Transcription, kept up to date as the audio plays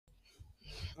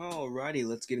Alrighty,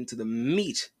 let's get into the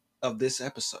meat of this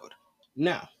episode.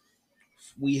 Now,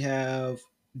 we have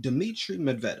Dmitry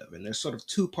Medvedev, and there's sort of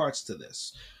two parts to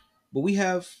this. But we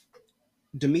have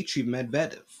Dmitry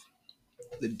Medvedev,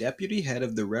 the deputy head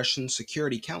of the Russian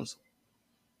Security Council,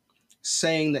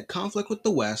 saying that conflict with the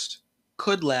West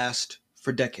could last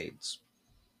for decades.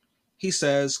 He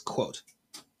says, quote,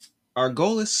 "Our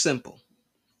goal is simple,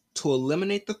 to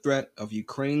eliminate the threat of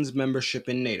Ukraine's membership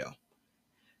in NATO,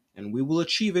 and we will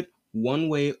achieve it one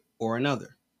way or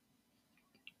another."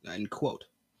 End quote.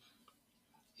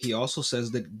 He also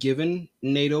says that given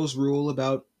NATO's rule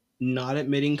about not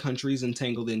admitting countries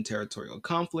entangled in territorial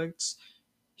conflicts,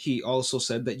 he also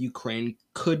said that Ukraine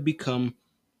could become,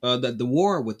 that the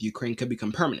war with Ukraine could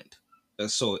become permanent.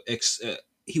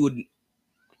 He would,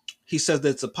 he says that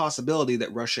it's a possibility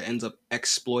that Russia ends up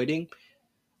exploiting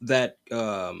that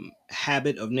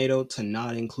habit of NATO to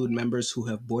not include members who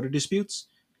have border disputes,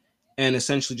 and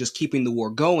essentially just keeping the war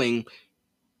going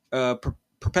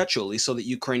perpetually so that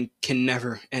Ukraine can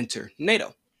never enter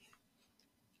NATO.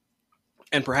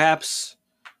 And perhaps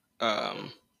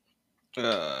um,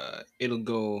 it'll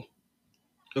go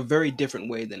a very different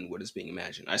way than what is being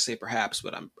imagined. I say perhaps,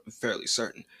 but I'm fairly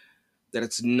certain that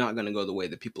it's not going to go the way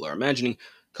that people are imagining.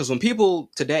 Because when people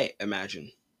today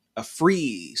imagine a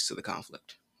freeze to the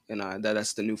conflict, and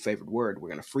that's the new favorite word, we're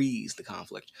going to freeze the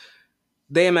conflict.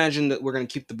 They imagine that we're going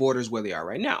to keep the borders where they are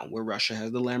right now, where Russia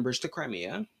has the land bridge to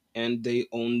Crimea, and they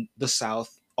own the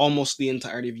south, almost the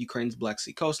entirety of Ukraine's Black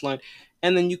Sea coastline,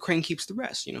 and then Ukraine keeps the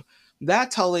rest.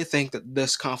 That's how they think that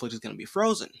this conflict is going to be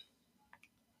frozen.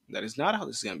 That is not how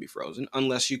this is going to be frozen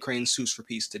unless Ukraine sues for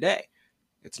peace today.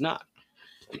 It's not.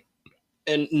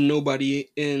 And nobody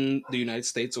in the United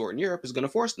States or in Europe is going to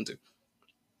force them to.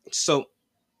 So,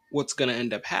 what's going to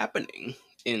end up happening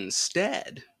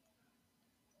instead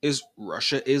is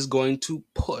Russia is going to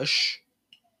push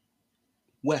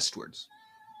westwards.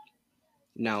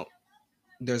 Now,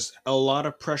 there's a lot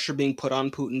of pressure being put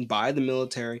on Putin by the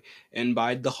military and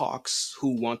by the hawks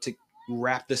who want to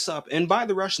wrap this up, and by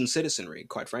the Russian citizenry.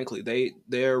 Quite frankly,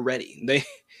 they're ready.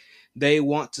 They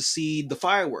want to see the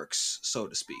fireworks, so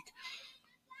to speak.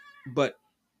 But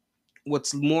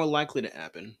what's more likely to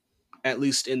happen, at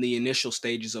least in the initial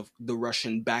stages of the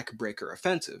Russian backbreaker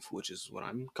offensive, which is what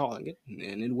I'm calling it,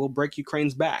 and it will break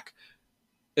Ukraine's back,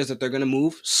 is that they're going to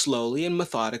move slowly and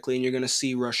methodically, and you're going to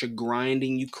see Russia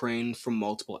grinding Ukraine from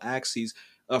multiple axes.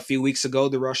 A few weeks ago,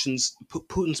 the Russians,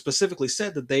 Putin specifically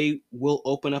said that they will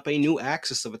open up a new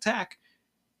axis of attack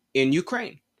in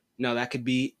Ukraine. Now, that could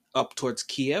be up towards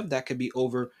Kiev, that could be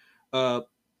over uh,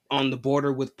 on the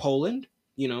border with Poland,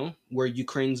 where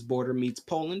Ukraine's border meets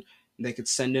Poland. They could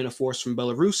send in a force from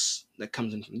Belarus that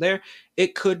comes in from there.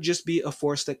 It could just be a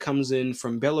force that comes in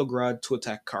from Belgorod to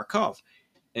attack Kharkov,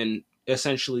 and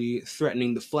essentially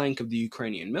threatening the flank of the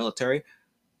Ukrainian military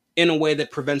in a way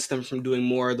that prevents them from doing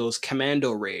more of those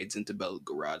commando raids into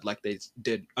Belgorod, like they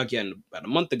did again about a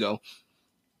month ago,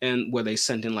 and where they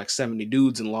sent in like 70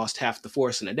 dudes and lost half the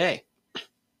force in a day,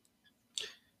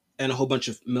 and a whole bunch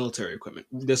of military equipment.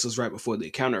 This was right before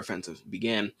the counteroffensive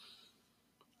began.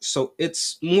 So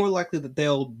it's more likely that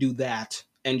they'll do that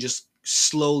and just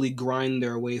slowly grind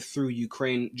their way through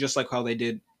Ukraine, just like how they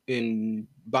did in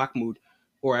Bakhmut,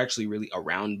 or actually really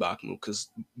around Bakhmut. Because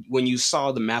when you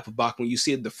saw the map of Bakhmut, you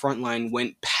see that the front line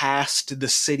went past the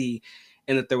city,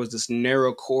 and that there was this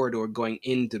narrow corridor going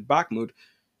into Bakhmut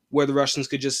where the Russians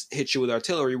could just hit you with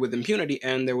artillery with impunity,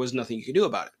 and there was nothing you could do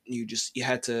about it. You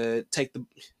had to take the,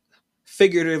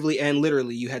 figuratively and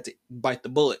literally, you had to bite the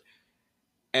bullet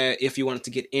if you wanted to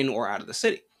get in or out of the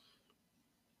city.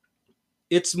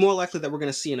 It's more likely that we're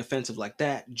going to see an offensive like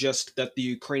that, just that the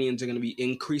Ukrainians are going to be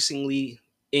increasingly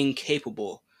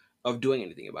incapable of doing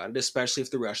anything about it, especially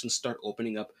if the Russians start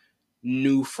opening up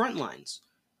new front lines.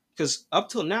 Because up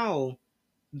till now,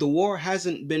 the war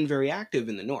hasn't been very active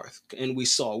in the north, and we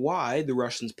saw why the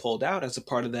Russians pulled out as a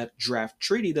part of that draft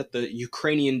treaty that the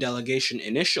Ukrainian delegation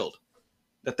initialed,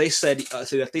 that they said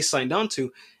that they signed on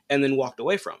to, and then walked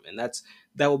away from, and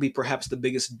that will be perhaps the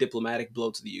biggest diplomatic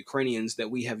blow to the Ukrainians that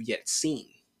we have yet seen.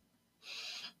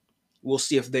 We'll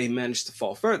see if they manage to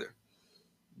fall further,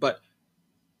 but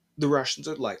the Russians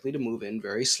are likely to move in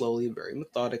very slowly, very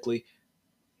methodically.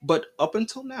 But up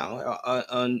until now,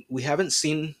 we haven't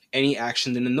seen any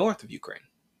action in the north of Ukraine.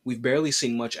 We've barely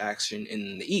seen much action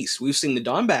in the east. We've seen the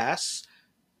Donbass,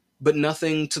 but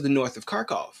nothing to the north of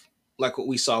Kharkov, like what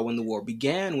we saw when the war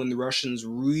began, when the Russians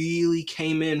really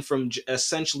came in from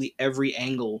essentially every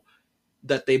angle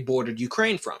that they bordered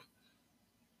Ukraine from.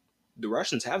 The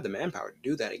Russians have the manpower to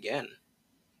do that again.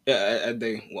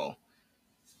 They well,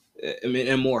 I mean,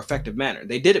 in a more effective manner.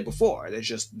 They did it before. It's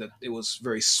just that it was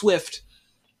very swift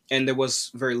and there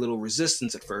was very little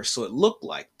resistance at first, so it looked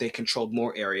like they controlled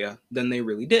more area than they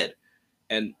really did,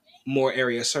 and more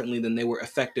area certainly than they were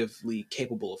effectively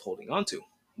capable of holding onto,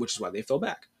 which is why they fell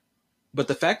back. But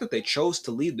the fact that they chose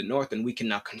to leave the North, and we can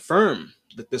now confirm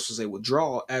that this was a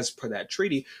withdrawal as per that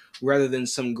treaty, rather than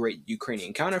some great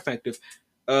Ukrainian counteroffensive,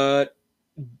 uh,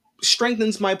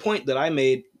 strengthens my point that I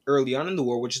made early on in the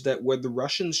war, which is that where the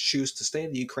Russians choose to stay,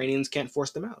 the Ukrainians can't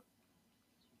force them out,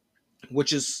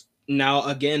 which is now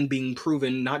again being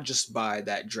proven not just by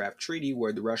that draft treaty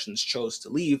where the Russians chose to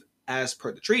leave as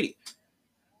per the treaty,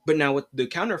 but now with the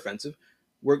counteroffensive,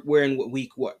 we're in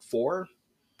week what, 4,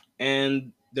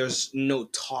 and there's no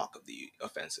talk of the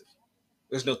offensive.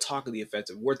 There's no talk of the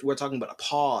offensive. We're talking about a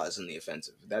pause in the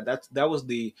offensive. That was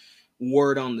the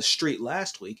word on the street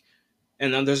last week,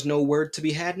 and then there's no word to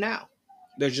be had now.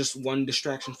 There's just one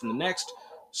distraction from the next,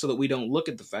 so that we don't look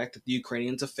at the fact that the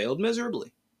Ukrainians have failed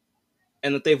miserably,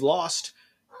 and that they've lost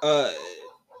uh,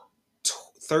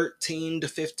 13 to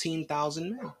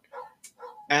 15,000 men.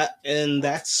 And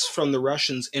that's from the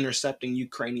Russians intercepting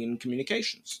Ukrainian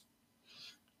communications.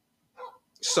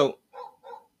 So,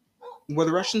 where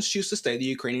the Russians choose to stay, the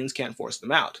Ukrainians can't force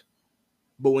them out.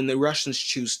 But when the Russians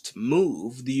choose to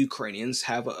move, the Ukrainians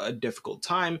have a difficult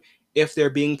time if they're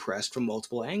being pressed from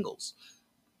multiple angles.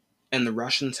 And the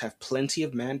Russians have plenty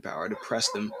of manpower to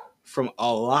press them from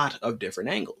a lot of different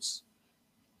angles.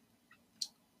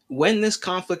 When this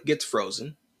conflict gets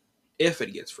frozen, if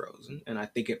it gets frozen, and I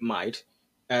think it might,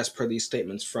 as per these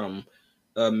statements from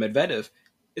Medvedev,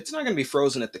 it's not going to be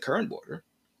frozen at the current border.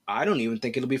 I don't even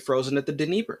think it'll be frozen at the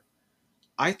Dnieper.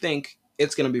 I think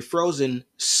it's going to be frozen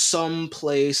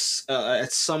someplace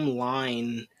at some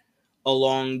line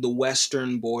along the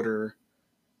western border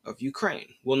of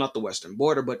Ukraine. Well, not the western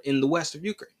border, but in the west of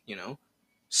Ukraine,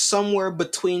 somewhere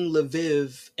between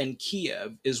Lviv and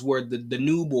Kiev is where the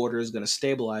new border is going to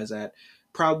stabilize at,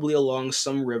 probably along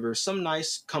some river, some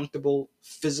nice, comfortable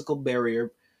physical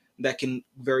barrier that can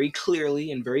very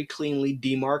clearly and very cleanly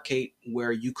demarcate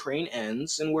where Ukraine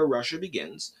ends and where Russia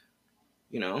begins.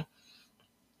 You know,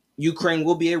 Ukraine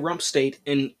will be a rump state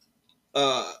in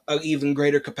an even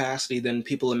greater capacity than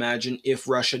people imagine if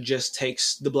Russia just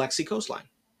takes the Black Sea coastline,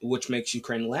 which makes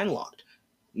Ukraine landlocked.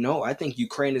 No, I think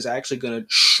Ukraine is actually going to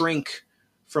shrink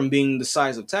from being the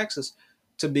size of Texas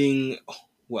to being,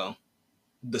 well,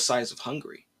 the size of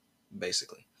Hungary,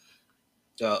 basically.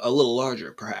 A little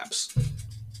larger, perhaps.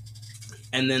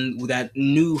 And then that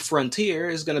new frontier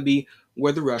is going to be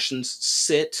where the Russians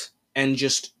sit and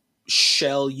just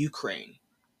shell Ukraine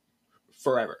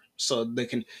forever, so they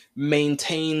can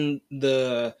maintain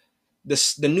the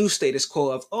new status quo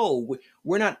of, oh,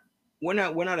 we're not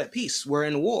at peace, we're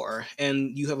in war,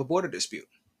 and you have a border dispute.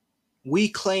 We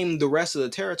claim the rest of the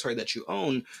territory that you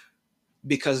own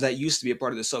because that used to be a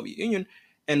part of the Soviet Union,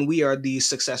 and we are the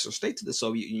successor state to the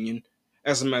Soviet Union.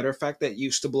 As a matter of fact, that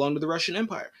used to belong to the Russian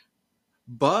Empire.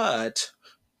 But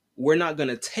we're not going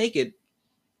to take it,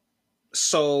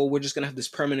 so we're just going to have this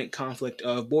permanent conflict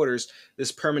of borders,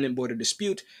 this permanent border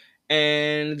dispute,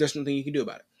 and there's nothing you can do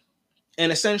about it.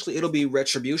 And essentially, it'll be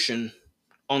retribution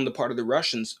on the part of the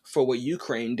Russians for what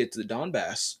Ukraine did to the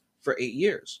Donbass for 8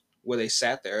 years, where they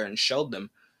sat there and shelled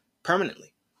them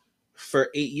permanently for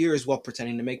 8 years while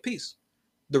pretending to make peace.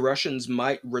 The Russians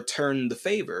might return the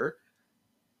favor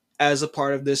as a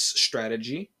part of this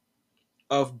strategy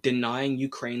of denying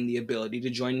Ukraine the ability to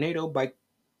join NATO by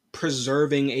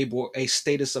preserving a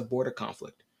status of border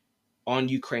conflict on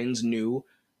Ukraine's new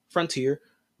frontier,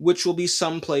 which will be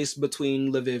someplace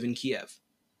between Lviv and Kiev.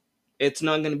 It's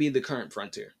not going to be the current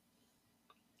frontier.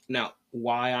 Now,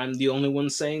 why I'm the only one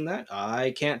saying that,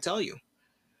 I can't tell you.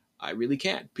 I really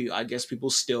can't. I guess people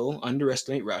still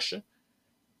underestimate Russia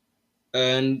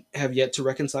and have yet to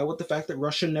reconcile with the fact that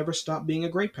Russia never stopped being a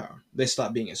great power. They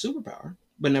stopped being a superpower,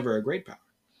 but never a great power.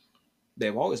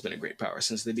 They've always been a great power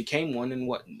since they became one in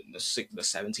what, the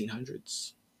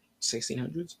 1700s,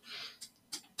 1600s.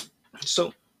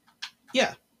 So,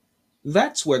 yeah,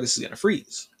 that's where this is going to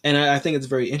freeze. And I think it's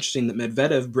very interesting that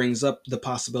Medvedev brings up the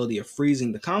possibility of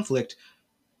freezing the conflict,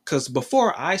 because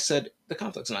before I said the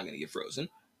conflict's not going to get frozen.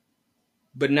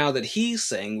 But now that he's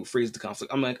saying freeze the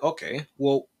conflict, I'm like, okay,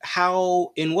 well,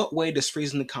 in what way does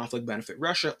freezing the conflict benefit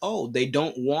Russia? Oh, they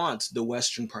don't want the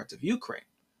western parts of Ukraine,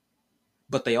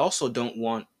 but they also don't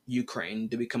want Ukraine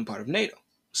to become part of NATO.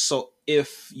 So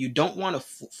if you don't want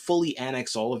to fully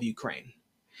annex all of Ukraine,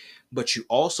 but you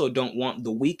also don't want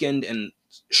the weakened and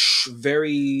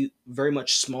very, very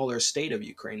much smaller state of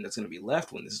Ukraine that's going to be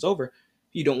left when this is over,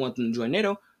 you don't want them to join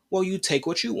NATO, well, you take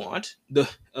what you want, the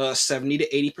 70 to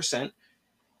 80%,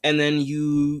 and then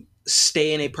you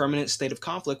stay in a permanent state of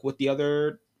conflict with the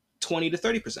other 20 to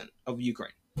 30% of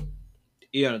Ukraine,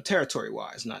 territory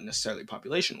wise, not necessarily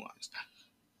population wise.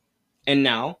 And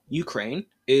now Ukraine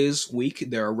is weak.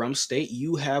 They're a rump state.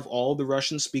 You have all the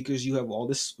Russian speakers. You have all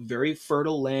this very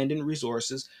fertile land and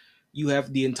resources. You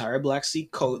have the entire Black Sea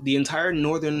coast. The entire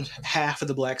northern half of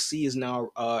the Black Sea is now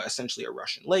essentially a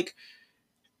Russian lake.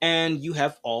 And you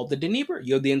have all the Dnieper.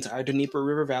 You have the entire Dnieper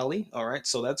River Valley. All right,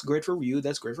 so that's great for you.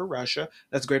 That's great for Russia.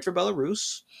 That's great for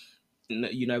Belarus.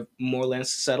 You have more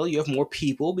lands to settle. You have more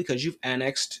people because you've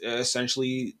annexed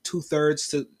essentially 2/3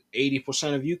 to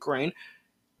 80% of Ukraine,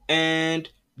 and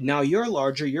now you're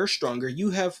larger, you're stronger.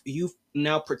 You've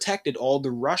now protected all the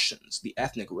Russians, the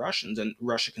ethnic Russians, and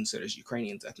Russia considers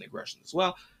Ukrainians ethnic Russians as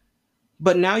well.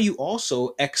 But now you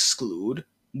also exclude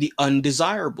the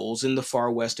undesirables in the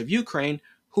far west of Ukraine,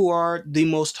 who are the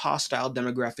most hostile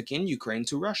demographic in Ukraine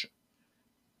to Russia.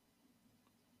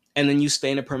 And then you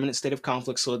stay in a permanent state of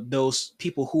conflict, so those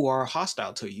people who are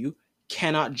hostile to you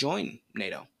cannot join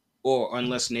NATO, or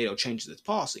unless NATO changes its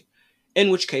policy, in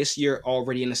which case you're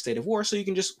already in a state of war, so you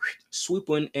can just swoop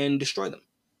in and destroy them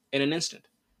in an instant,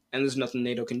 and there's nothing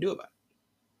NATO can do about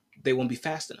it. They won't be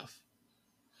fast enough.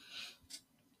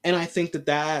 And I think that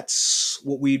that's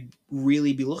what we'd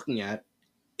really be looking at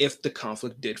if the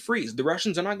conflict did freeze. The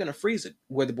Russians are not going to freeze it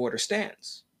where the border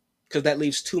stands, because that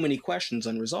leaves too many questions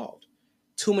unresolved.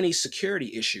 Too many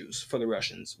security issues for the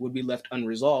Russians would be left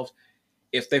unresolved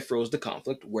if they froze the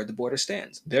conflict where the border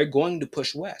stands. They're going to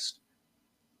push west.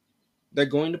 They're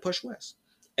going to push west.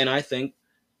 And I think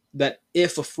that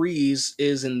if a freeze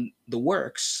is in the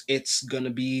works, it's going to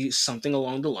be something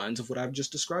along the lines of what I've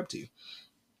just described to you.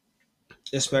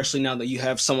 Especially now that you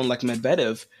have someone like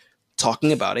Medvedev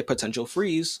talking about a potential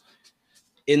freeze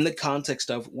in the context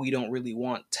of we don't really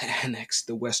want to annex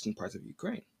the western parts of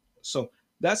Ukraine. So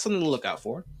that's something to look out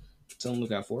for. Something to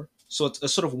look out for. So it's a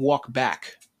sort of walk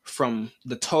back from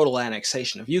the total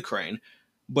annexation of Ukraine,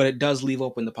 but it does leave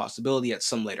open the possibility at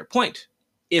some later point,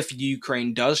 if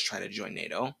Ukraine does try to join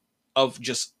NATO, of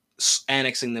just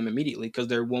annexing them immediately, because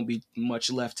there won't be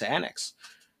much left to annex.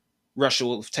 Russia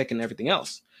will have taken everything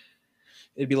else.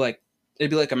 It'd be like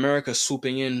America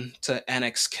swooping in to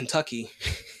annex Kentucky.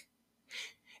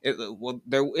 Well,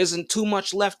 there isn't too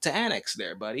much left to annex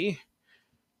there, buddy.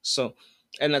 So,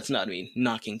 and that's not me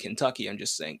knocking Kentucky. I'm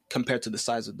just saying, compared to the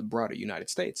size of the broader United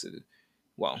States,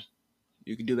 well,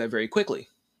 you could do that very quickly,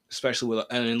 especially with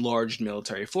an enlarged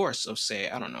military force of, say,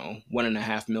 I don't know,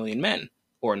 1.5 million men,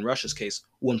 or in Russia's case,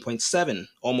 1.7,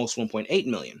 almost 1.8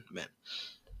 million men.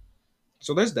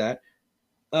 So there's that.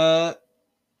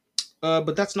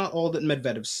 But that's not all that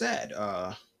Medvedev said.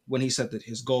 When he said that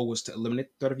his goal was to eliminate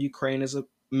the threat of Ukraine as a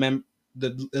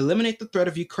eliminate the threat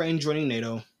of Ukraine joining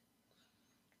NATO,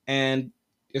 and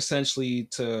essentially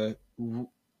to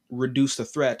reduce the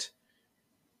threat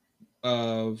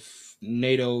of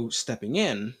NATO stepping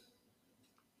in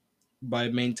by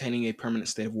maintaining a permanent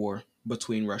state of war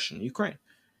between Russia and Ukraine.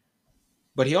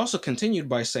 But he also continued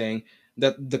by saying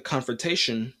that the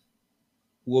confrontation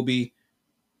will be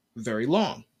very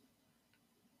long.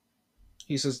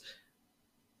 He says,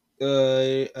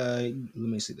 let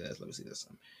me see this.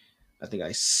 I think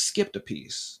I skipped a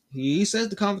piece. He says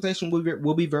the confrontation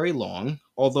will be very long,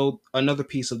 although another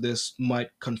piece of this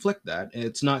might conflict that.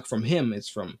 It's not from him, it's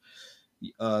from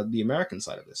the American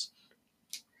side of this.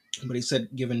 But he said,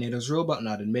 given NATO's rule about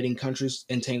not admitting countries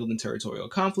entangled in territorial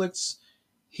conflicts,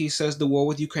 he says the war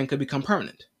with Ukraine could become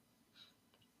permanent.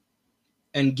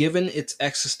 And given its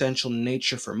existential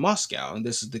nature for Moscow, and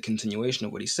this is the continuation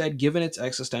of what he said, given its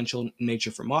existential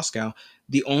nature for Moscow,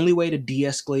 the only way to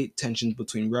de-escalate tensions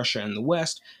between Russia and the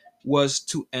West was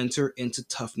to enter into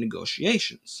tough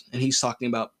negotiations. And he's talking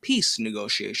about peace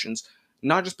negotiations,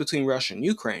 not just between Russia and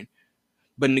Ukraine,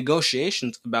 but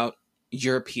negotiations about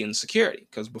European security.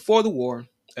 Because before the war,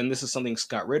 and this is something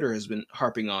Scott Ritter has been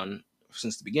harping on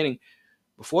since the beginning,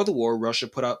 before the war, Russia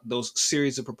put out those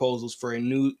series of proposals for a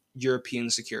new European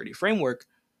security framework,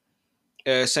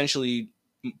 essentially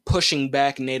pushing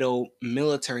back NATO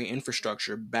military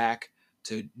infrastructure back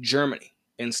to Germany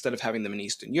instead of having them in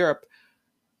Eastern Europe.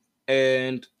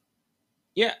 And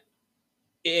yeah,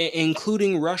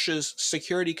 including Russia's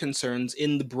security concerns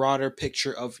in the broader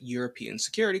picture of European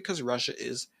security, because Russia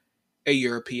is a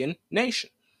European nation.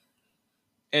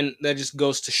 And that just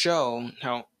goes to show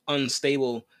how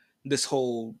unstable this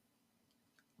whole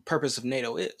purpose of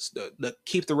NATO is. The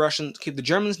keep the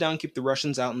Germans down, keep the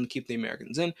Russians out, and keep the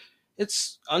Americans in.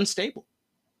 It's unstable.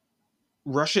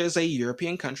 Russia is a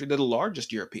European country. They're the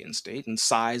largest European state in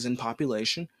size and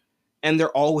population, and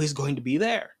they're always going to be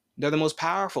there. They're the most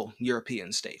powerful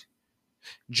European state.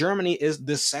 Germany is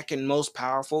the second most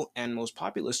powerful and most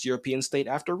populous European state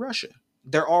after Russia.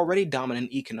 They're already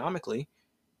dominant economically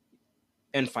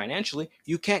and financially.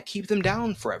 You can't keep them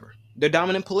down forever. They're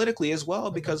dominant politically as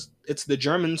well because it's the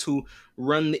Germans who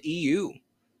run the EU,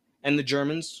 and the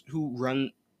Germans who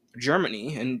run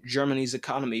Germany, and Germany's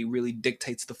economy really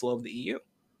dictates the flow of the EU.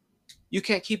 You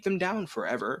can't keep them down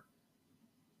forever.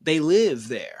 They live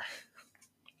there,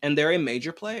 and they're a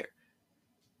major player.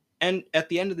 And at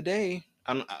the end of the day,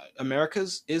 America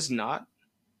is not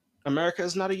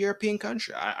a European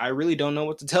country. I really don't know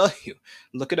what to tell you.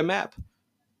 Look at a map.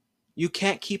 You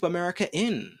can't keep America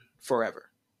in forever.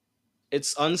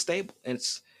 It's unstable.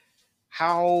 It's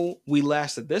how we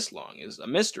lasted this long is a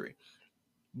mystery.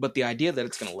 But the idea that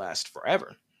it's going to last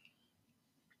forever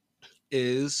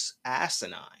is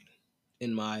asinine,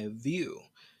 in my view,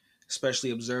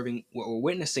 especially observing what we're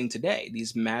witnessing today,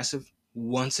 these massive,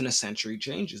 once in a century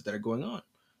changes that are going on.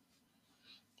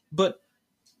 But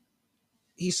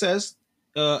he says,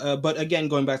 but again,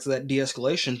 going back to that de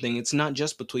escalation thing, it's not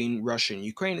just between Russia and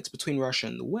Ukraine, it's between Russia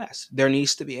and the West. There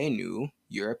needs to be a new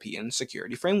European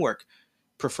security framework,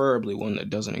 preferably one that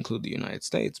doesn't include the United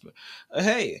States. But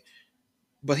hey,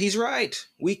 but he's right.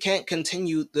 We can't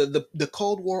continue. The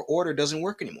Cold War order doesn't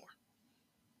work anymore,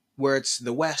 where it's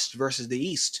the West versus the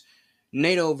East,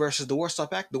 NATO versus the Warsaw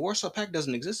Pact. The Warsaw Pact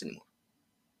doesn't exist anymore.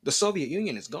 The Soviet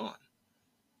Union is gone.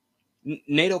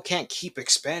 NATO can't keep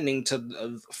expanding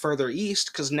to further east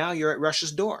because now you're at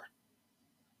Russia's door.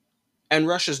 And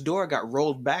Russia's door got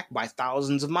rolled back by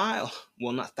thousands of miles.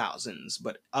 Well, not thousands,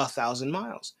 but 1,000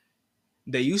 miles.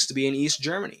 They used to be in East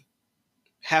Germany.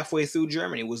 Halfway through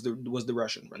Germany was the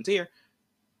Russian frontier.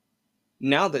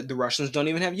 Now that the Russians don't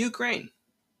even have Ukraine,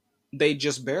 they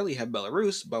just barely have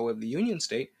Belarus by way of the Union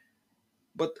state.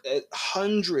 But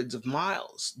hundreds of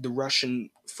miles, the Russian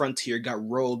frontier got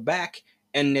rolled back,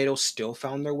 and NATO still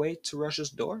found their way to Russia's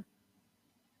door.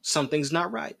 Something's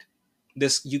not right.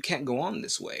 You can't go on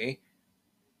this way.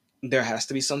 There has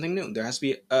to be something new. There has to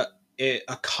be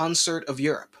a concert of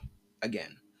Europe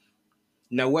again.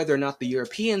 Now, whether or not the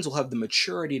Europeans will have the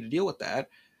maturity to deal with that,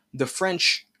 the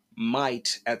French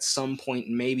might at some point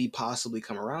maybe possibly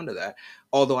come around to that.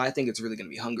 Although I think it's really going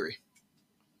to be Hungary.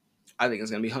 I think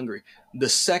it's going to be Hungary. The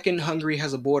second Hungary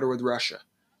has a border with Russia,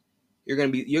 you're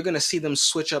going to see them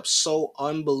switch up so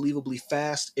unbelievably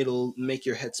fast it'll make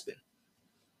your head spin.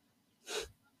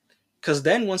 Because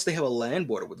then once they have a land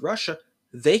border with Russia,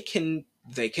 they can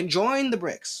join the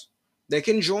BRICS. They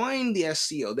can join the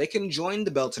SCO. They can join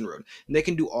the Belt and Road. And they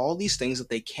can do all these things that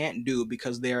they can't do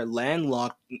because they are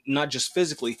landlocked, not just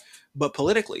physically, but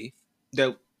politically.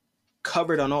 They're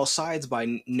covered on all sides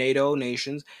by NATO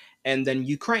nations and then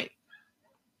Ukraine.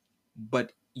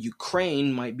 But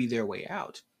Ukraine might be their way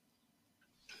out.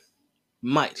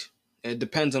 Might. It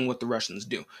depends on what the Russians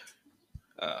do.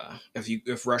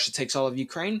 If Russia takes all of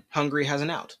Ukraine, Hungary has an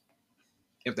out.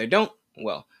 If they don't,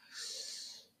 well,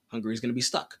 Hungary's going to be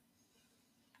stuck.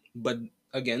 But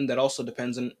again, that also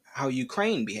depends on how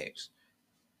Ukraine behaves.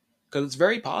 Because it's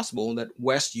very possible that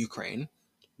West Ukraine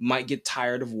might get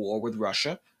tired of war with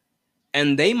Russia,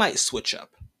 and they might switch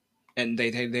up. And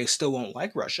they still won't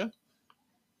like Russia,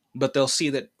 but they'll see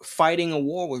that fighting a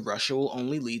war with Russia will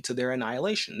only lead to their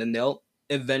annihilation. Then they'll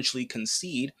eventually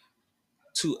concede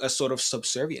to a sort of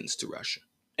subservience to Russia.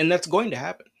 And that's going to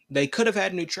happen. They could have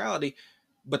had neutrality,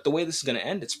 but the way this is going to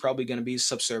end, it's probably going to be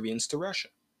subservience to Russia.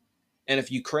 And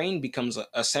if Ukraine becomes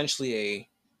essentially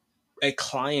a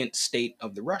client state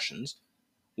of the Russians,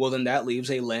 well, then that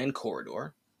leaves a land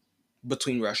corridor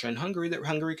between Russia and Hungary that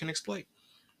Hungary can exploit.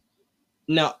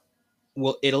 Now,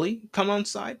 will Italy come on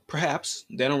side? Perhaps.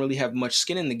 They don't really have much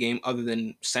skin in the game other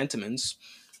than sentiments.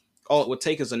 All it would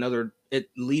take is another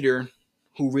leader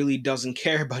who really doesn't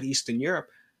care about Eastern Europe,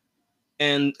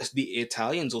 and the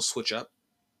Italians will switch up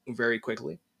very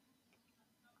quickly.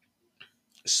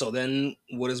 So then,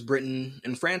 what does Britain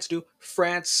and France do?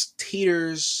 France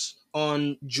teeters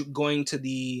on going to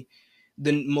the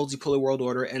multipolar world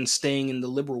order and staying in the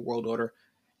liberal world order.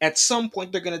 At some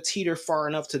point, they're going to teeter far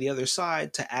enough to the other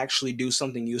side to actually do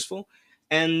something useful.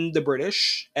 And the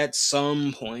British, at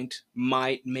some point,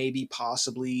 might maybe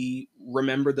possibly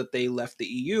remember that they left the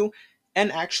EU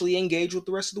and actually engage with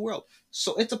the rest of the world.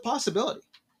 So it's a possibility.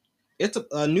 It's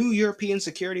a new European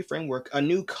security framework, a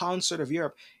new concert of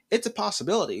Europe. It's a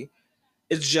possibility.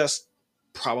 It's just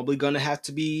probably going to have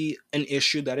to be an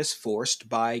issue that is forced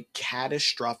by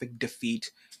catastrophic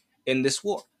defeat in this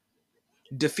war.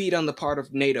 Defeat on the part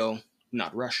of NATO,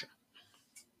 not Russia.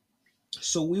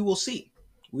 So we will see.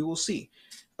 We will see.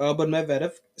 But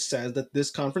Medvedev says that this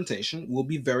confrontation will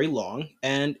be very long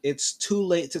and it's too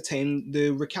late to tame the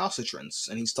recalcitrants.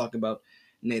 And he's talking about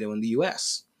NATO and the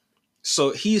US.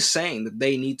 So he's saying that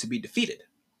they need to be defeated.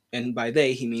 And by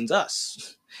they, he means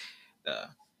us. Uh,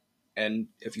 and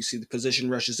if you see the position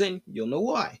Russia's in, you'll know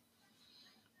why.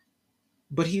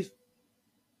 But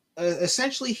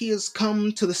essentially he has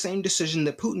come to the same decision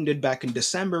that Putin did back in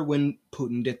December when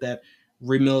Putin did that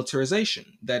remilitarization,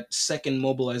 that second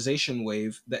mobilization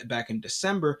wave that back in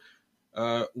December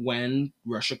when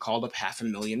Russia called up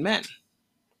 500,000 men.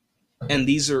 And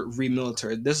these are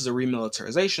remilitarized. This is a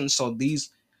remilitarization, so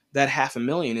that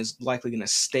 500,000 is likely going to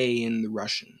stay in the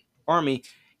Russian army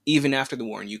even after the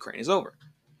war in Ukraine is over.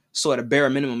 So at a bare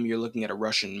minimum, you're looking at a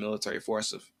Russian military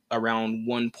force of around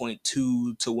 1.2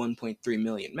 to 1.3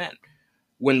 million men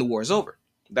when the war is over.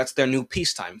 That's their new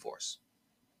peacetime force.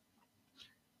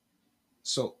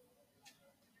 So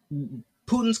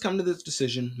Putin's come to this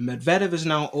decision. Medvedev is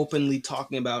now openly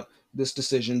talking about this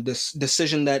decision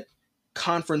that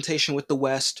confrontation with the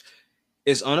West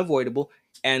is unavoidable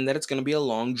and that it's going to be a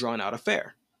long, drawn out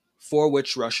affair for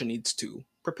which Russia needs to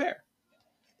prepare.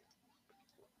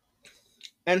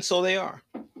 And so they are.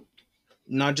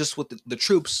 Not just with the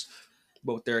troops,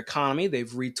 but with their economy. They've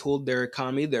retooled their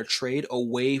economy, their trade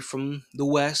away from the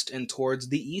West and towards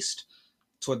the East,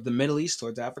 toward the Middle East,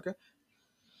 towards Africa.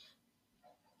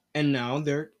 And now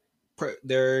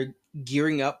they're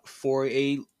gearing up for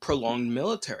a prolonged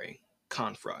military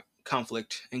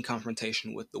conflict and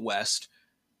confrontation with the West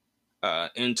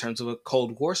in terms of a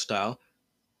Cold War style.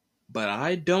 But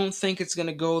I don't think it's going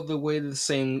to go the way the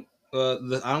same. I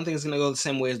don't think it's going to go the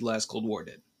same way as the last Cold War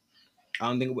did. I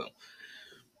don't think it will,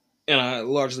 and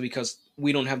largely because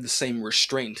we don't have the same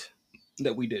restraint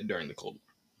that we did during the Cold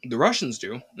War. The Russians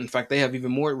do. In fact, they have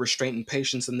even more restraint and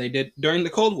patience than they did during the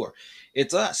Cold War.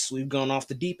 It's us. We've gone off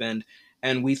the deep end,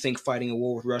 and we think fighting a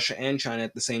war with Russia and China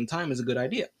at the same time is a good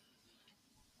idea.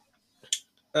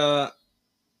 Uh,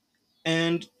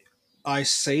 and I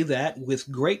say that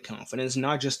with great confidence,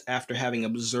 not just after having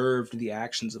observed the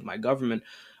actions of my government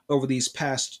over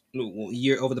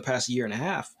over the past year and a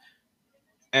half,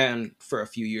 and for a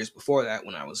few years before that,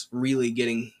 when I was really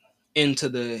getting into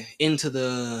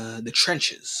the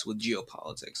trenches with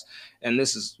geopolitics. And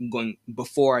this is going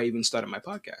before I even started my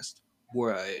podcast,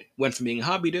 where I went from being a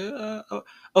hobby to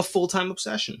a full-time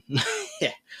obsession.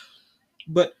 Yeah,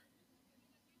 but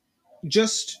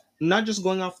just not just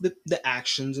going off the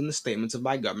actions and the statements of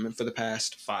my government for the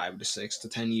past 5 to 6 to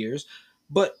 10 years,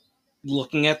 but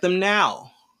looking at them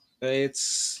now.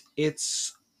 It's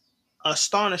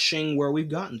astonishing where we've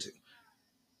gotten to,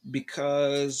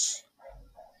 because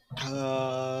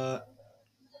uh,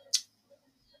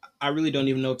 I really don't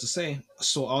even know what to say.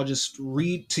 So I'll just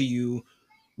read to you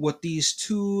what these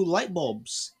two light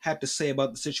bulbs had to say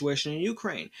about the situation in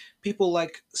Ukraine. People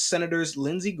like Senators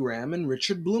Lindsey Graham and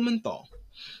Richard Blumenthal.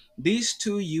 These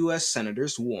two U.S.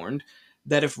 senators warned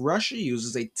that if Russia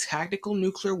uses a tactical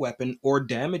nuclear weapon or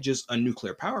damages a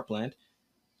nuclear power plant,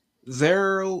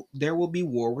 there will be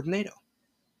war with NATO.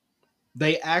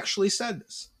 They actually said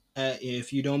this.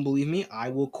 If you don't believe me, I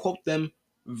will quote them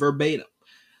verbatim.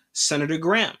 Senator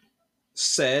Graham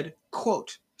said,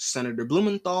 quote, Senator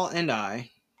Blumenthal and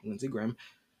I, Lindsey Graham,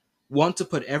 want to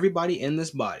put everybody in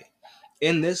this body,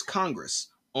 in this Congress,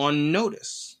 on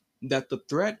notice that the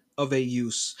threat of a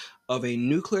use of a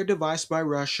nuclear device by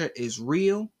Russia is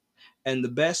real, and the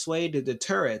best way to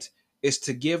deter it is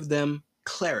to give them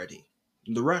clarity,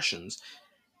 the Russians,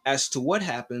 as to what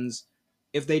happens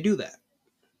if they do that.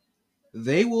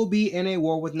 They will be in a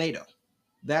war with NATO.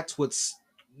 That's what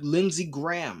Lindsey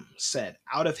Graham said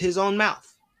out of his own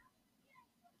mouth.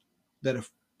 That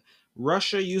if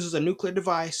Russia uses a nuclear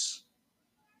device,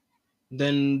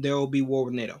 then there will be war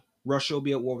with NATO. Russia will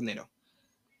be at war with NATO,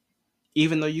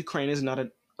 even though Ukraine is not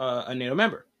a NATO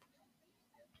member.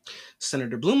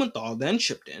 Senator Blumenthal then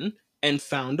chipped in and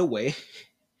found a way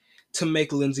to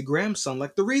make Lindsey Graham sound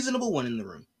like the reasonable one in the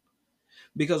room.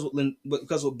 Because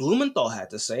what Blumenthal had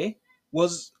to say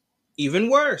was even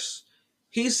worse.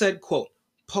 He said, quote,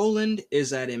 Poland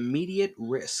is at immediate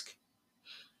risk.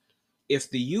 If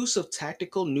the use of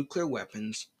tactical nuclear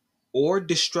weapons or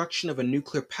destruction of a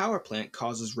nuclear power plant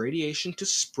causes radiation to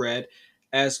spread,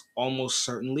 as almost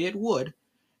certainly it would,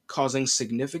 causing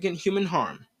significant human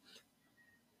harm,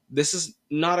 this is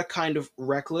not a kind of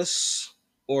reckless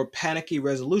or panicky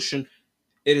resolution.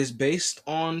 It is based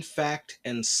on fact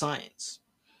and science.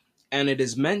 And it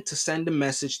is meant to send a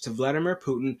message to Vladimir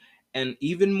Putin and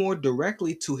even more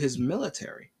directly to his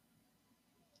military.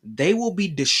 They will be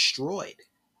destroyed.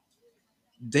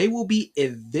 They will be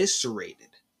eviscerated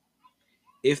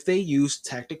if they use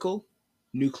tactical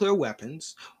nuclear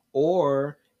weapons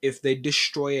or if they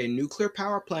destroy a nuclear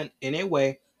power plant in a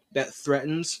way that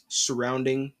threatens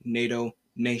surrounding NATO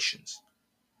nations.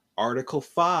 Article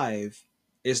 5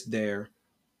 is there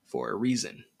for a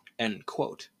reason. End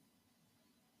quote.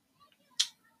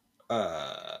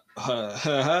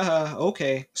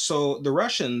 Okay, so the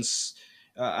Russians,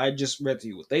 I just read to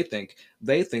you what they think.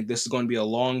 They think this is going to be a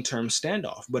long-term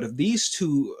standoff. But if these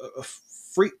two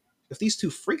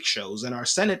freak shows in our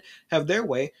Senate have their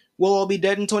way, we'll all be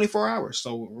dead in 24 hours.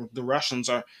 So the Russians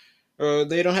are,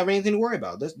 they don't have anything to worry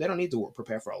about. They don't need to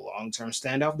prepare for a long-term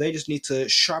standoff. They just need to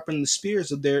sharpen the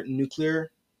spears of their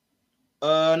nuclear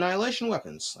annihilation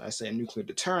weapons. I say a nuclear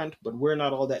deterrent, but we're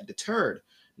not all that deterred,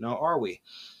 now are we?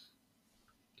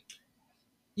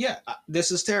 Yeah,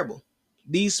 this is terrible.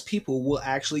 These people will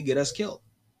actually get us killed.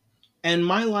 And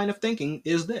my line of thinking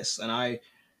is this, and I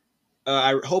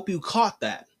hope you caught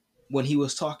that when he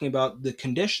was talking about the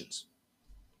conditions.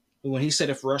 When he said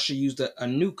if Russia used a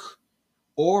nuke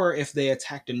or if they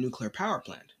attacked a nuclear power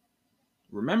plant.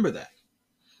 Remember that.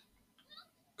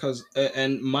 Because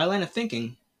and my line of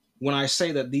thinking, when I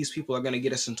say that these people are going to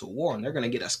get us into war and they're going to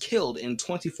get us killed in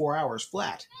 24 hours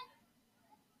flat,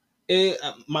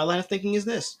 my line of thinking is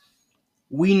this.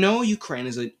 We know Ukraine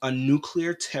is a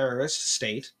nuclear terrorist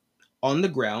state on the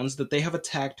grounds that they have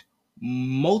attacked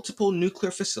multiple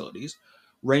nuclear facilities,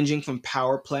 ranging from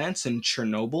power plants in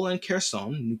Chernobyl and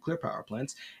Kherson, nuclear power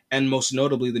plants, and most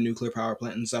notably the nuclear power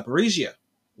plant in Zaporizhia,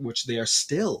 which they are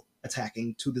still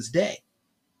attacking to this day,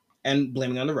 and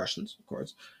blaming on the Russians, of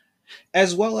course,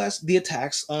 as well as the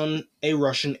attacks on a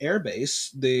Russian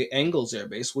airbase, the Engels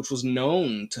airbase, which was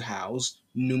known to house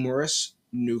numerous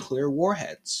nuclear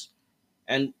warheads.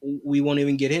 And we won't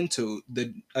even get into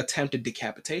the attempted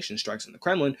decapitation strikes in the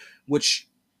Kremlin, which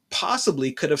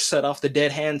possibly could have set off the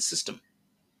dead hand system,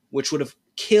 which would have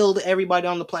killed everybody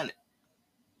on the planet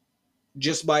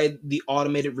just by the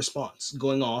automated response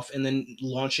going off and then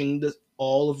launching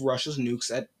all of Russia's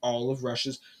nukes at all of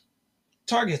Russia's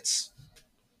targets.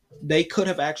 They could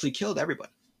have actually killed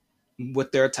everybody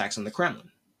with their attacks on the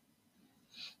Kremlin.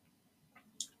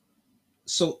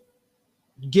 So,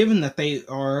 given that they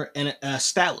are an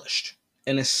established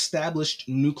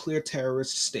nuclear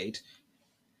terrorist state,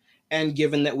 and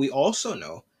given that we also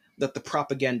know that the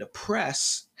propaganda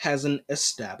press has an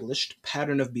established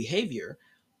pattern of behavior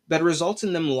that results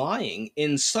in them lying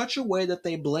in such a way that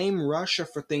they blame Russia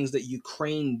for things that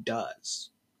Ukraine does.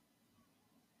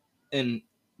 And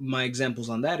my examples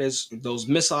on that is those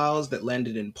missiles that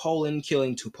landed in Poland,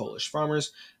 killing two Polish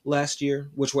farmers last year,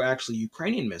 which were actually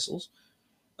Ukrainian missiles.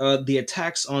 The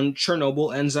attacks on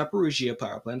Chernobyl and Zaporizhia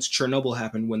power plants. Chernobyl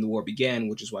happened when the war began,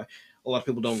 which is why a lot of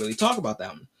people don't really talk about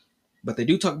that one. But they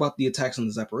do talk about the attacks on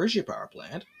the Zaporizhia power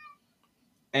plant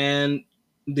and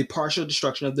the partial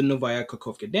destruction of the Novaya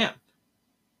Kakhovka Dam.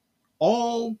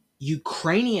 All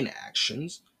Ukrainian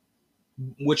actions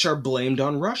which are blamed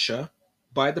on Russia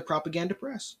by the propaganda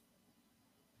press.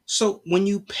 So when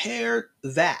you pair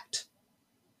that,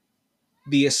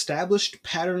 the established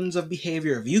patterns of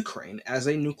behavior of Ukraine as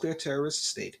a nuclear terrorist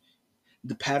state,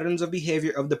 the patterns of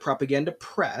behavior of the propaganda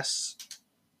press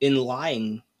in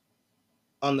lying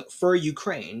for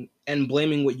Ukraine and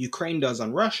blaming what Ukraine does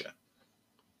on Russia,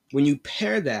 when you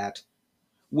pair that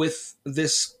with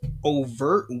this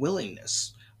overt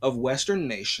willingness of Western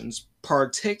nations,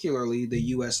 particularly the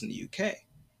US and the UK,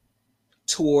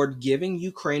 toward giving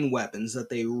Ukraine weapons that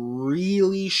they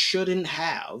really shouldn't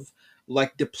have,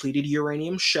 like depleted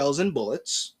uranium shells and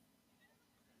bullets,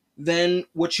 then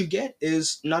what you get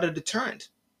is not a deterrent.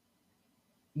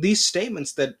 These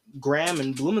statements that Graham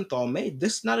and Blumenthal made,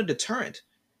 this is not a deterrent.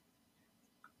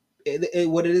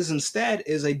 What it is instead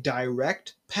is a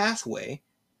direct pathway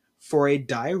for a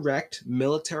direct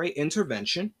military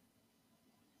intervention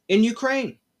in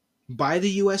Ukraine by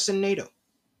the US and NATO.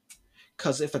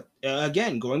 Because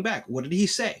again, going back, what did he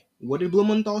say? What did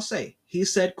Blumenthal say? He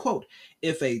said, quote,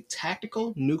 if a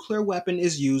tactical nuclear weapon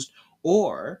is used,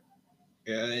 or,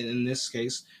 in this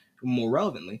case, more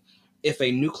relevantly, if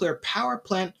a nuclear power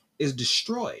plant is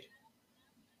destroyed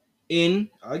in,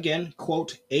 again,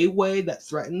 quote, a way that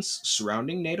threatens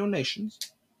surrounding NATO nations,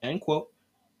 end quote,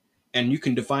 and you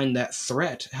can define that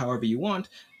threat however you want,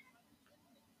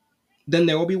 then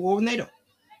there will be war with NATO.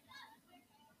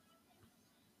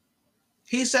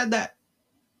 He said that.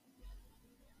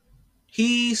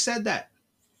 He said that.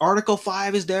 Article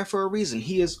 5 is there for a reason.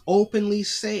 He is openly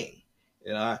saying,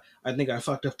 and I think I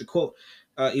fucked up the quote,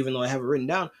 even though I have it written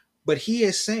down, but he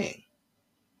is saying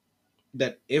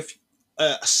that if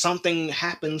something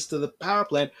happens to the power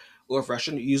plant, or if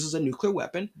Russia uses a nuclear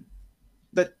weapon,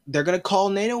 that they're going to call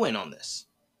NATO in on this.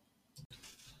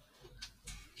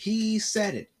 He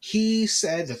said it. He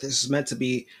said that this is meant to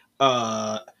be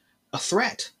a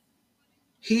threat.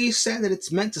 He said that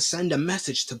it's meant to send a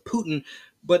message to Putin,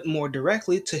 but more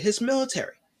directly to his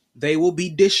military. They will be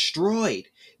destroyed.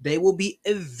 They will be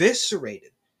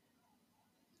eviscerated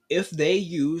if they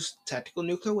use tactical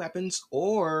nuclear weapons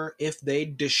or if they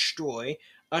destroy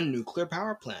a nuclear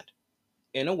power plant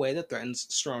in a way that threatens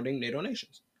surrounding NATO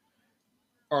nations.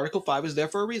 Article 5 is there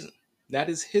for a reason. That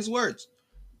is his words.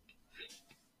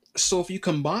 So if you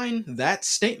combine that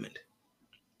statement,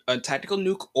 a tactical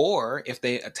nuke, or if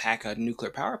they attack a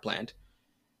nuclear power plant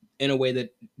in a way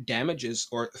that damages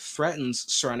or threatens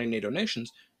surrounding NATO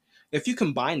nations, if you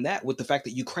combine that with the fact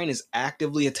that Ukraine is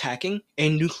actively attacking a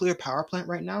nuclear power plant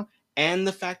right now, and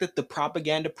the fact that the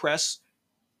propaganda press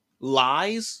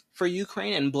lies for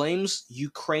Ukraine and blames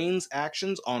Ukraine's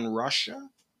actions on Russia,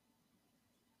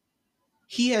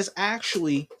 he has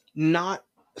actually not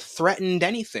threatened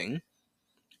anything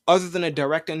other than a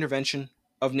direct intervention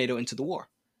of NATO into the war.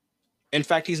 In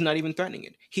fact, he's not even threatening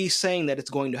it. He's saying that it's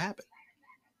going to happen.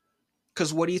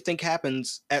 Because what do you think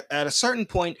happens at a certain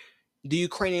point? The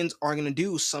Ukrainians are going to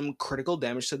do some critical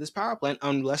damage to this power plant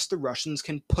unless the Russians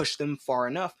can push them far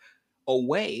enough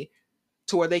away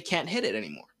to where they can't hit it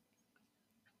anymore.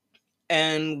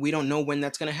 And we don't know when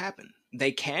that's going to happen.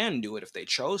 They can do it if they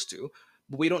chose to,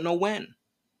 but we don't know when.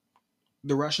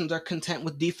 The Russians are content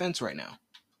with defense right now.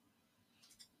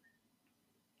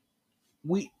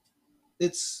 We,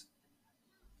 it's,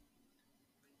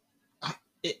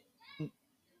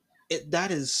 it,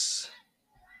 that is,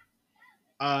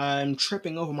 I'm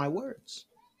tripping over my words.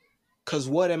 Because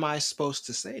what am I supposed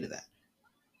to say to that?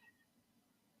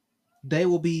 They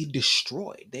will be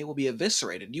destroyed. They will be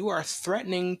eviscerated. You are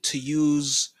threatening to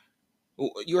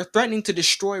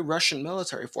destroy Russian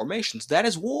military formations. That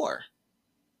is war.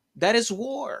 That is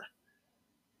war.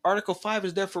 Article 5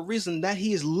 is there for a reason that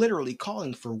he is literally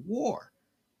calling for war.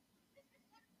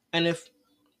 And if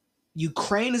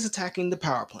Ukraine is attacking the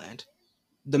power plant,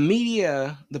 the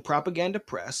media, the propaganda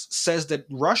press, says that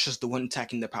Russia's the one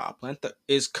attacking the power plant that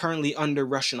is currently under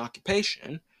Russian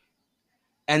occupation.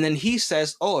 And then he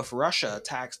says, oh, if Russia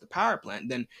attacks the power plant,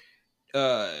 then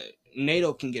uh,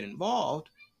 NATO can get involved.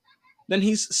 Then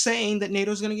he's saying that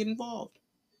NATO's going to get involved.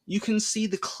 You can see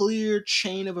the clear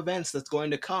chain of events that's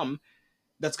going to come,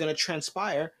 that's going to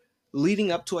transpire,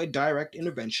 leading up to a direct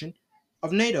intervention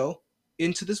of NATO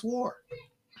into this war.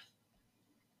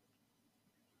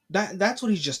 That's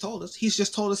what he's just told us. He's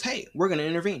just told us, hey, we're going to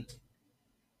intervene.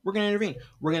 We're going to intervene.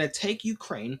 We're going to take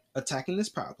Ukraine attacking this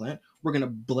power plant. We're going to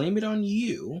blame it on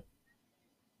you.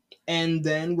 And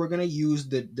then we're going to use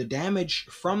the damage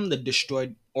from the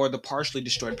destroyed or the partially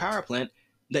destroyed power plant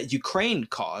that Ukraine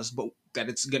caused, but that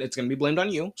it's going to be blamed on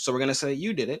you. So we're going to say that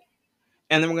you did it.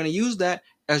 And then we're going to use that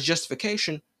as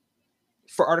justification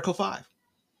for Article 5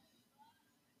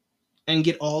 and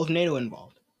get all of NATO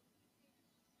involved.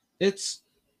 It's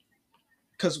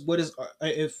because what is,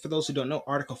 if for those who don't know,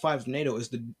 Article 5 of NATO is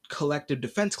the collective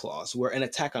defense clause, where an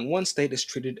attack on one state is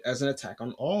treated as an attack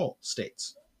on all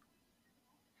states.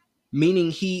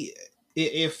 Meaning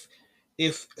if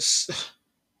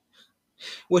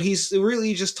what he's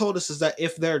really just told us is that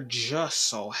if there just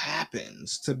so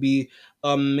happens to be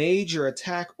a major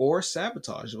attack or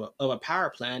sabotage of a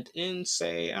power plant in,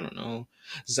 say, I don't know,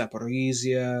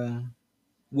 Zaporizhia,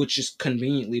 which is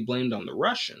conveniently blamed on the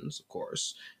Russians, of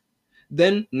course,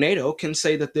 then NATO can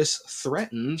say that this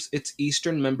threatens its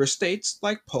eastern member states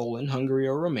like Poland, Hungary,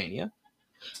 or Romania,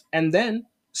 and then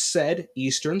said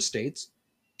eastern states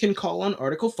can call on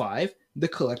Article 5, the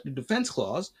Collective Defense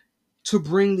Clause, to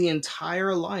bring the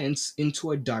entire alliance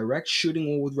into a direct shooting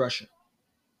war with Russia.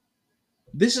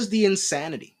 This is the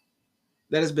insanity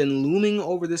that has been looming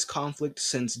over this conflict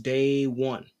since day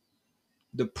one.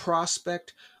 The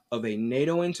prospect of a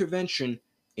NATO intervention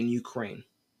in Ukraine.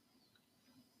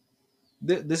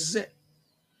 This is it.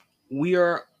 We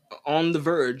are on the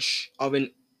verge of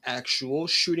an actual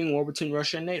shooting war between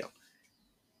Russia and NATO.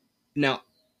 Now,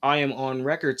 I am on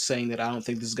record saying that I don't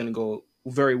think this is going to go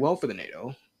very well for the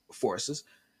NATO forces,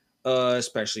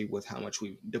 especially with how much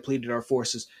we've depleted our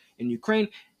forces in Ukraine,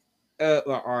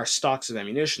 our stocks of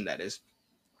ammunition, that is,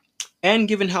 and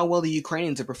given how well the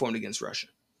Ukrainians have performed against Russia.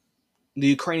 The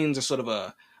Ukrainians are sort of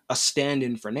a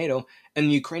stand-in for NATO, and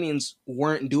the Ukrainians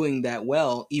weren't doing that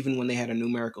well even when they had a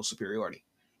numerical superiority.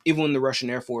 Even when the Russian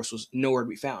Air Force was nowhere to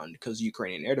be found because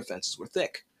Ukrainian air defenses were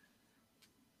thick.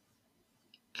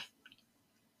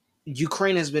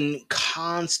 Ukraine has been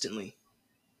constantly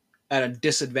at a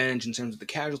disadvantage in terms of the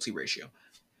casualty ratio.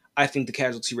 I think the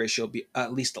casualty ratio will be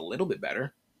at least a little bit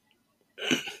better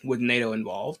with NATO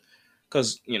involved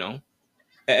because,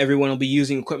 everyone will be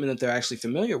using equipment that they're actually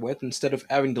familiar with instead of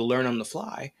having to learn on the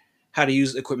fly how to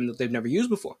use equipment that they've never used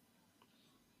before.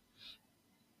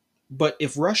 But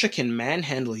if Russia can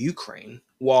manhandle Ukraine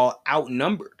while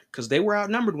outnumbered, because they were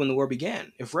outnumbered when the war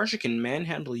began, if Russia can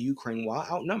manhandle Ukraine while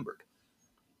outnumbered,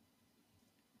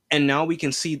 and now we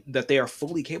can see that they are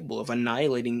fully capable of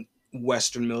annihilating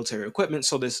Western military equipment,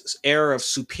 so this era of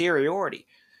superiority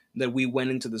that we went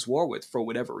into this war with for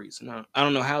whatever reason. I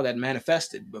don't know how that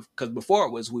manifested, because before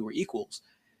it was we were equals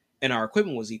and our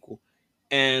equipment was equal.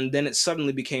 And then it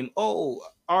suddenly became, oh,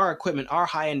 our equipment, our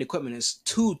high end equipment is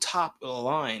too top of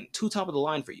the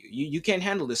line for you. You can't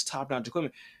handle this top notch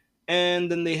equipment.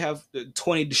 And then they have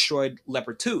 20 destroyed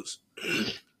Leopard 2s.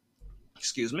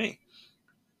 Excuse me.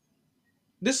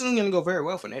 This isn't going to go very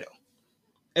well for NATO,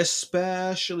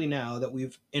 especially now that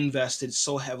we've invested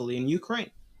so heavily in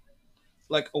Ukraine.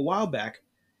 Like a while back,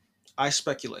 I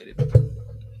speculated,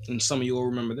 and some of you will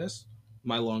remember this,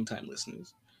 my longtime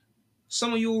listeners.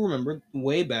 Some of you will remember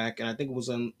way back, and I think it was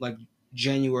in like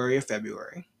January or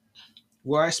February,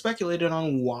 where I speculated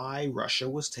on why Russia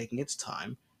was taking its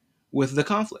time with the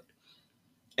conflict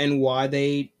and why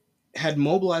they had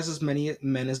mobilized as many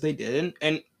men as they did,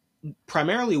 and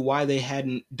primarily why they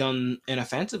hadn't done an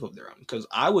offensive of their own. Because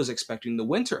I was expecting the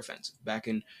winter offensive back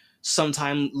in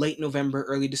sometime late November,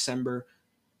 early December,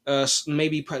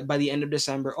 maybe by the end of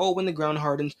December. Oh, when the ground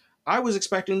hardens, I was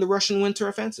expecting the Russian winter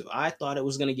offensive. I thought it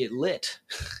was going to get lit,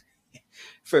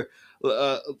 for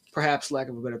uh, perhaps lack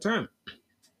of a better term.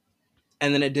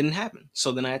 And then it didn't happen.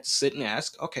 So then I had to sit and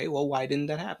ask, okay, well, why didn't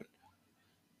that happen?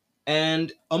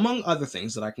 And among other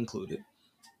things that I concluded,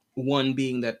 one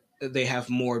being that they have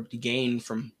more to gain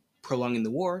from prolonging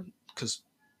the war, because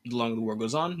the longer the war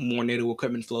goes on, more NATO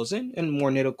equipment flows in, and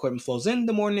more NATO equipment flows in,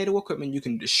 the more NATO equipment you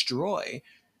can destroy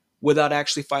without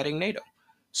actually fighting NATO.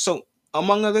 So,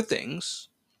 among other things,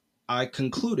 I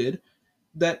concluded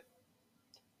that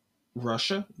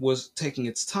Russia was taking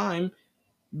its time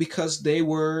because they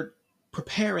were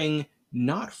preparing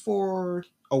not for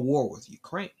a war with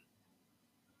Ukraine,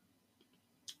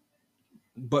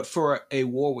 but for a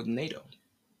war with NATO.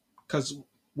 Because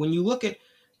when you look at,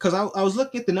 because I was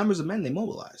looking at the numbers of men they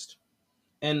mobilized,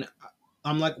 and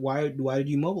I'm like, why did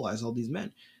you mobilize all these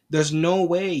men? There's no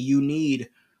way you need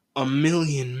 1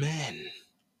 million men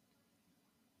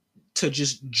to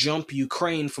just jump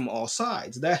Ukraine from all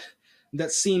sides.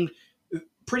 That seemed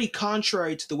pretty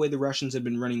contrary to the way the Russians had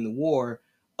been running the war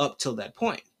up till that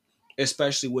point,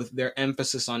 especially with their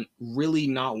emphasis on really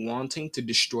not wanting to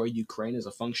destroy Ukraine as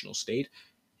a functional state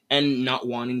and not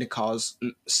wanting to cause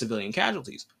civilian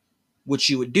casualties, which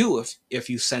you would do if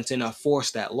you sent in a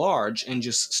force that large and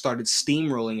just started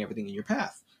steamrolling everything in your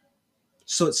path.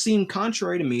 So it seemed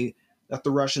contrary to me that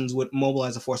the Russians would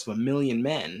mobilize a force of 1 million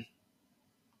men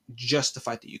just to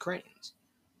fight the Ukrainians.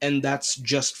 And that's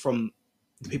just from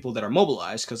the people that are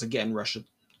mobilized, because again, Russia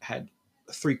had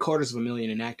 750,000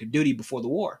 in active duty before the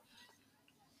war.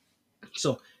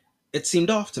 So it seemed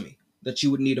off to me that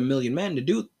you would need 1 million men to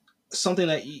do something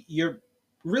that you're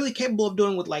really capable of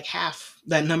doing with like half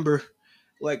that number.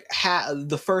 Like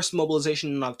the first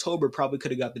mobilization in October probably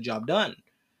could have got the job done,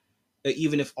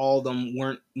 even if all of them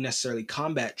weren't necessarily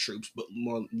combat troops but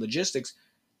more logistics.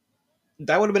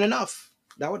 That would have been enough.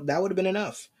 That would have been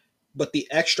enough. But the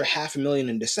extra 500,000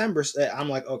 in December, I'm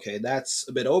like, okay, that's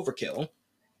a bit overkill.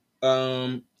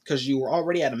 Because you were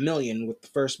already at 1 million with the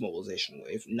first mobilization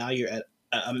wave. Now you're at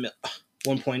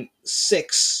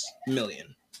 1.6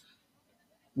 million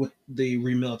with the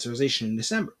remilitarization in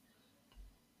December.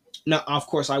 Now, of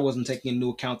course, I wasn't taking into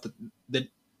account the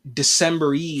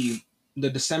December Eve, the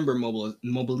December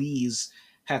mobilees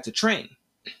had to train,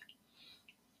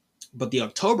 but the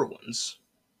October ones,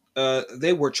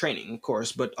 they were training, of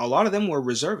course, but a lot of them were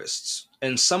reservists,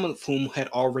 and some of whom had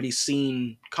already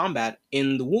seen combat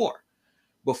in the war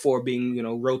before being,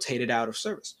 rotated out of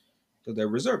service. So they're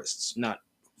reservists, not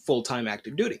full-time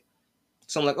active duty.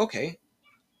 So I'm like, okay,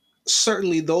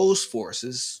 certainly those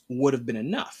forces would have been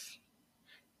enough.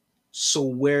 So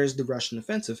where's the Russian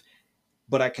offensive?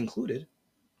 But I concluded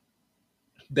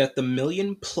that the 1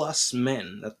 million+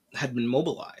 men that had been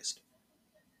mobilized,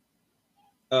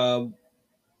 uh,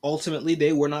 ultimately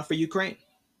they were not for Ukraine.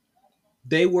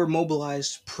 They were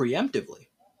mobilized preemptively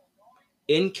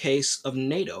in case of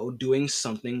NATO doing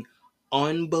something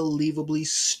unbelievably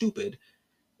stupid.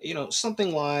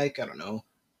 Something like, I don't know,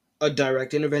 a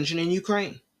direct intervention in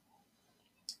Ukraine.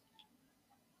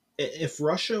 If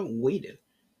Russia waited,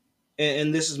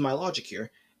 and this is my logic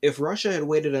here, if Russia had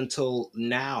waited until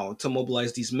now to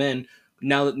mobilize these men,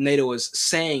 now that NATO is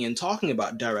saying and talking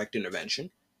about direct intervention,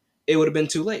 it would have been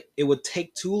too late. It would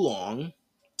take too long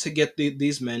to get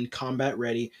these men combat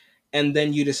ready, and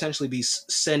then you'd essentially be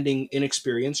sending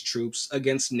inexperienced troops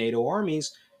against NATO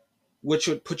armies, which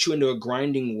would put you into a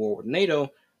grinding war with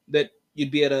NATO that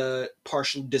you'd be at a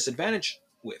partial disadvantage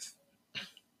with,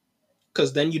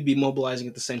 because then you'd be mobilizing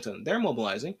at the same time they're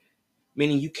mobilizing,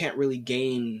 meaning you can't really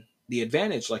gain the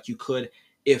advantage like you could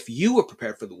if you were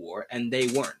prepared for the war and they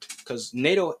weren't, because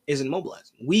NATO isn't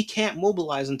mobilizing. We can't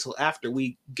mobilize until after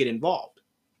we get involved.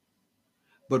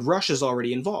 But Russia's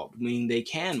already involved, meaning they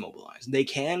can mobilize. They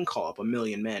can call up 1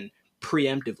 million men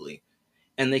preemptively,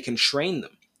 and they can train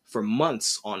them for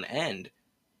months on end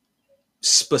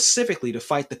specifically to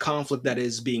fight the conflict that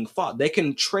is being fought. They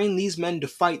can train these men to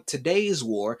fight today's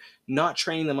war, not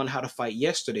training them on how to fight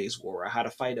yesterday's war or how to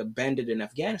fight a bandit in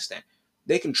Afghanistan.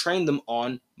 They can train them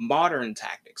on modern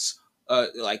tactics,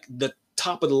 like the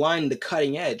top of the line, the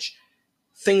cutting edge,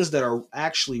 things that are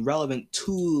actually relevant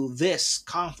to this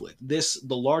conflict. This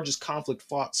the largest conflict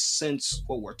fought since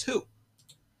World War II,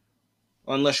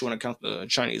 unless you want to count the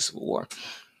Chinese Civil War,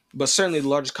 but certainly the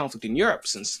largest conflict in Europe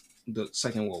since the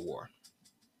Second World War.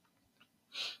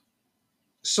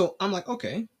 So I'm like,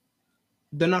 okay,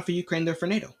 they're not for Ukraine, they're for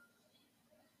NATO.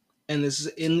 And this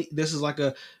is like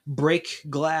a break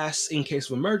glass in case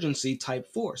of emergency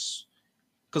type force.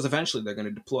 Because eventually they're going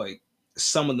to deploy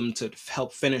some of them to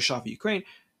help finish off Ukraine,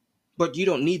 but you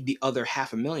don't need the other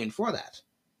 500,000 for that.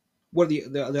 What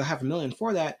are the 500,000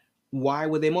 for that? Why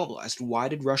were they mobilized? Why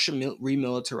did Russia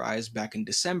remilitarize back in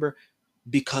December?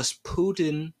 Because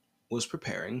Putin was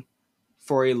preparing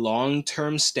for a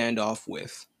long-term standoff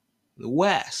with the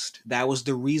West. That was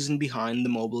the reason behind the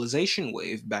mobilization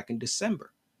wave back in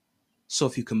December. So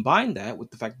if you combine that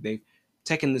with the fact that they've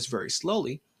taken this very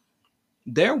slowly,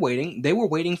 they were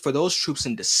waiting for those troops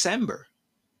in December,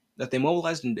 that they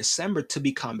mobilized in December, to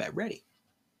be combat ready.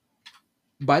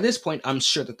 By this point, I'm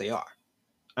sure that they are.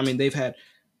 I mean, they've had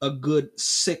a good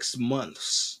 6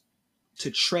 months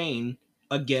to train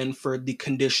again for the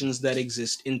conditions that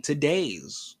exist in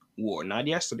today's war, not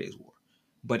yesterday's war,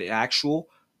 but actual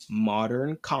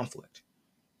modern conflict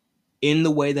in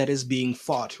the way that is being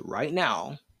fought right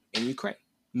now in Ukraine.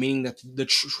 Meaning that the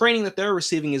training that they're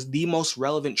receiving is the most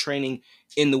relevant training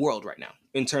in the world right now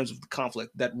in terms of the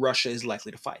conflict that Russia is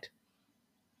likely to fight.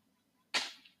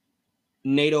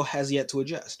 NATO has yet to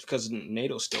adjust because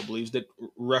NATO still believes that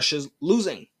Russia's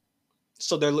losing.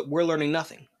 So we're learning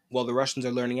nothing while the Russians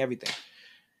are learning everything.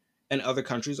 And other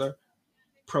countries are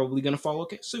probably going to follow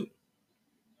suit.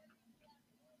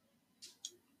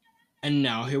 And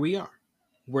now here we are,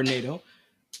 where NATO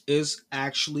is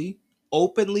actually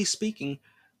openly speaking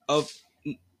of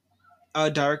a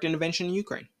direct intervention in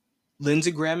Ukraine.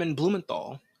 Lindsey Graham and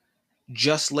Blumenthal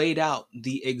just laid out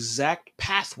the exact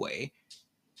pathway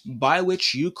by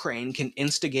which Ukraine can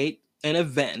instigate an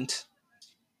event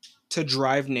to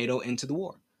drive NATO into the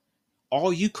war.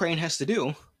 All Ukraine has to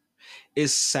do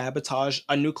is sabotage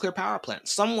a nuclear power plant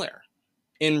somewhere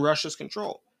in Russia's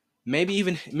control. Maybe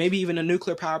even a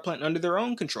nuclear power plant under their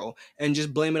own control, and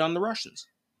just blame it on the Russians.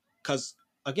 Because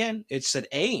again, it said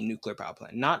a nuclear power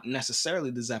plant, not necessarily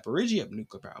the Zaporizhzhia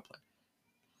nuclear power plant.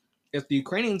 If the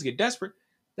Ukrainians get desperate,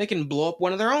 they can blow up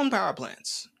one of their own power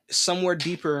plants somewhere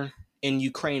deeper in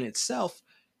Ukraine itself,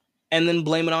 and then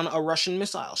blame it on a Russian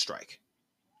missile strike.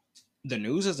 The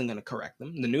news isn't going to correct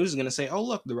them. The news is going to say, oh,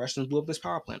 look, the Russians blew up this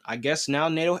power plant. I guess now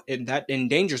NATO, that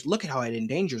endangers, look at how it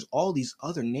endangers all these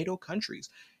other NATO countries.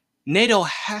 NATO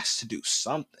has to do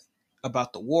something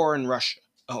about the war in Russia.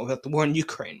 Oh, about the war in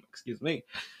Ukraine, excuse me.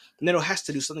 NATO has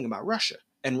to do something about Russia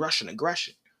and Russian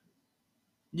aggression.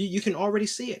 You can already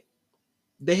see it.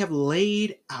 They have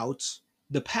laid out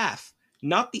the path,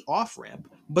 not the off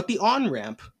ramp, but the on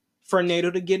ramp for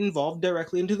NATO to get involved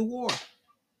directly into the war.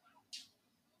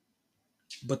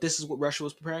 But this is what Russia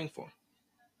was preparing for.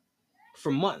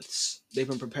 For months, they've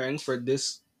been preparing for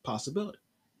this possibility.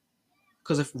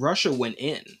 Because if Russia went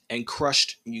in and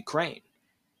crushed Ukraine,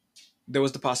 there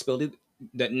was the possibility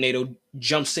that NATO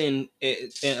jumps in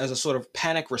as a sort of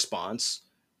panic response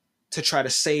to try to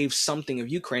save something of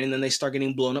Ukraine, and then they start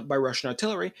getting blown up by Russian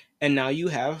artillery, and now you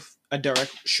have a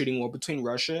direct shooting war between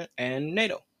Russia and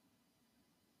NATO.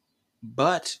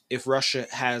 But if Russia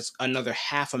has another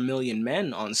 500,000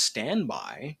 men on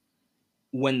standby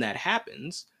when that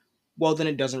happens, well, then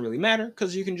it doesn't really matter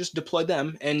because you can just deploy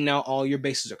them, and now all your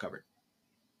bases are covered.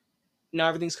 Now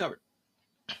everything's covered.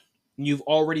 You've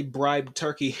already bribed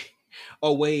Turkey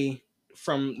away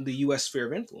from the U.S. sphere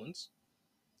of influence.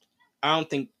 I don't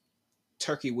think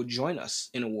Turkey would join us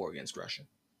in a war against Russia.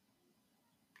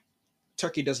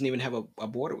 Turkey doesn't even have a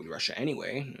border with Russia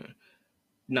anyway.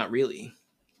 Not really.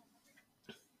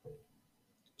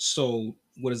 So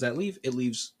what does that leave? It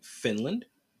leaves Finland,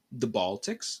 the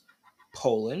Baltics,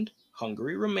 Poland,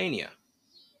 Hungary, Romania.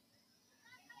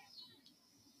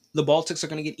 The Baltics are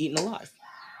going to get eaten alive.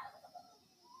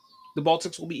 The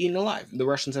Baltics will be eaten alive. The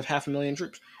Russians have 500,000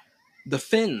 troops. The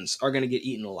Finns are going to get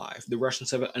eaten alive. The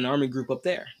Russians have an army group up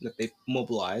there that they've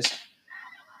mobilized.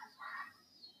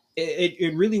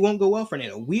 It really won't go well for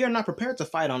NATO. We are not prepared to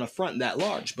fight on a front that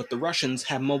large, but the Russians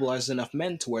have mobilized enough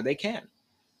men to where they can.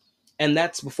 And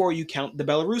that's before you count the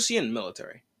Belarusian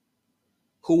military,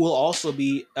 who will also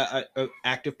be an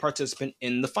active participant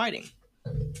in the fighting.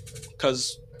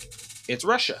 Because it's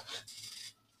Russia.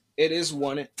 It is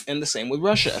one and the same with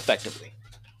Russia, effectively.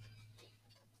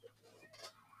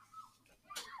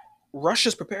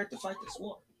 Russia's prepared to fight this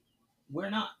war. We're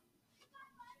not.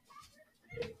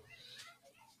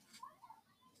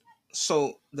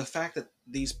 So the fact that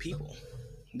these people,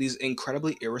 these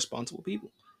incredibly irresponsible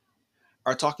people,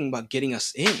 are talking about getting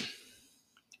us in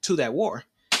to that war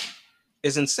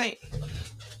is insane.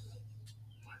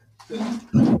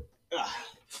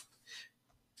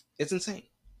 It's insane.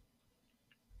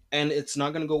 And it's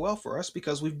not going to go well for us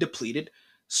because we've depleted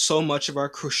so much of our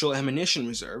crucial ammunition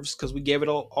reserves because we gave it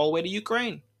all the way to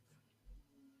Ukraine.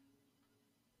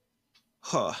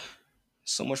 Huh.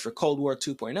 So much for Cold War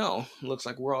 2.0. Looks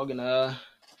like we're gonna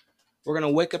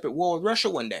wake up at war with Russia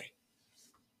one day.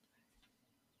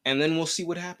 And then we'll see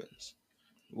what happens.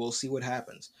 We'll see what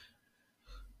happens.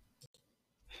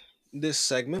 This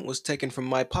segment was taken from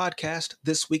my podcast,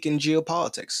 This Week in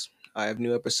Geopolitics. I have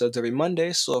new episodes every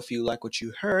Monday, so if you like what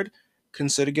you heard,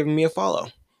 consider giving me a follow.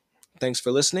 Thanks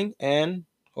for listening, and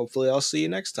hopefully I'll see you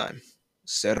next time.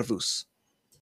 Servus.